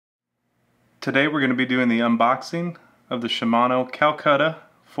Today we're going to be doing the unboxing of the Shimano Calcutta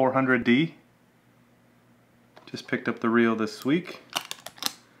 400D. Just picked up the reel this week.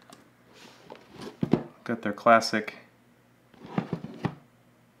 Got their classic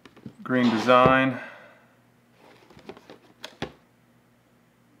green design.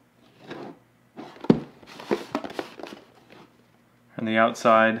 And the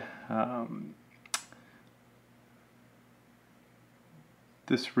outside,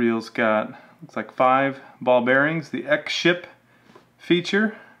 this reel's got, looks like 5 ball bearings, the X-Ship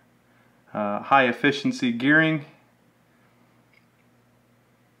feature, high efficiency gearing.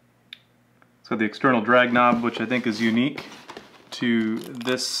 It's got the external drag knob, which I think is unique to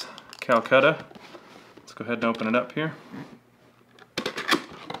this Calcutta. Let's go ahead and open it up here.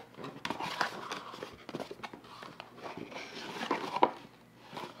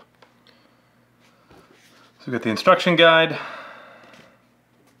 So we've got the instruction guide,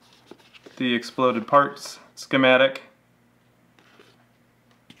 the exploded parts schematic,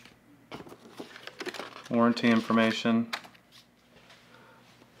 warranty information,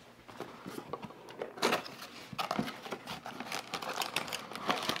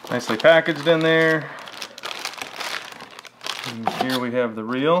 nicely packaged in there. And here we have the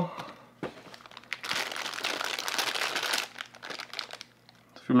reel.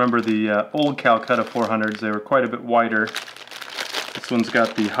 If you remember the old Calcutta 400s, they were quite a bit wider. This one's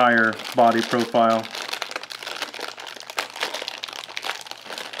got the higher body profile.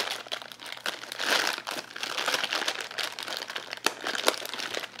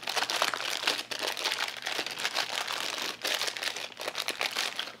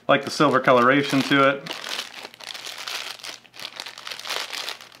 Like the silver coloration to it.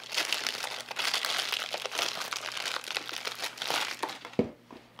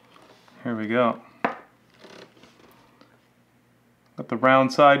 Here we go. Got the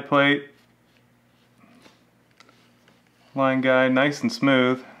round side plate. Line guide, nice and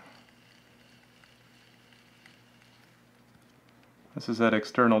smooth. This is that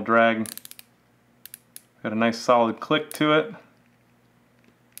external drag. Got a nice solid click to it.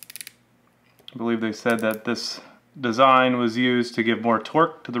 I believe they said that this design was used to give more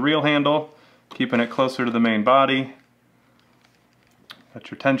torque to the reel handle, keeping it closer to the main body.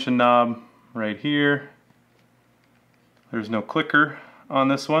 Got your tension knob right here. There's no clicker on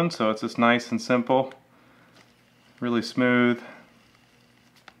this one, so it's just nice and simple. Really smooth.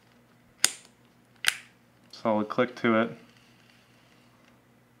 Solid click to it.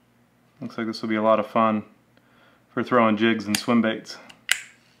 Looks like this will be a lot of fun for throwing jigs and swim baits.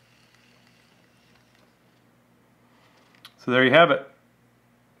 So there you have it,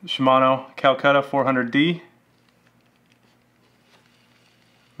 Shimano Calcutta 400D.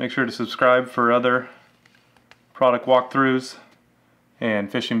 Make sure to subscribe for other product walkthroughs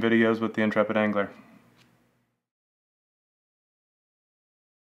and fishing videos with the Intrepid Angler.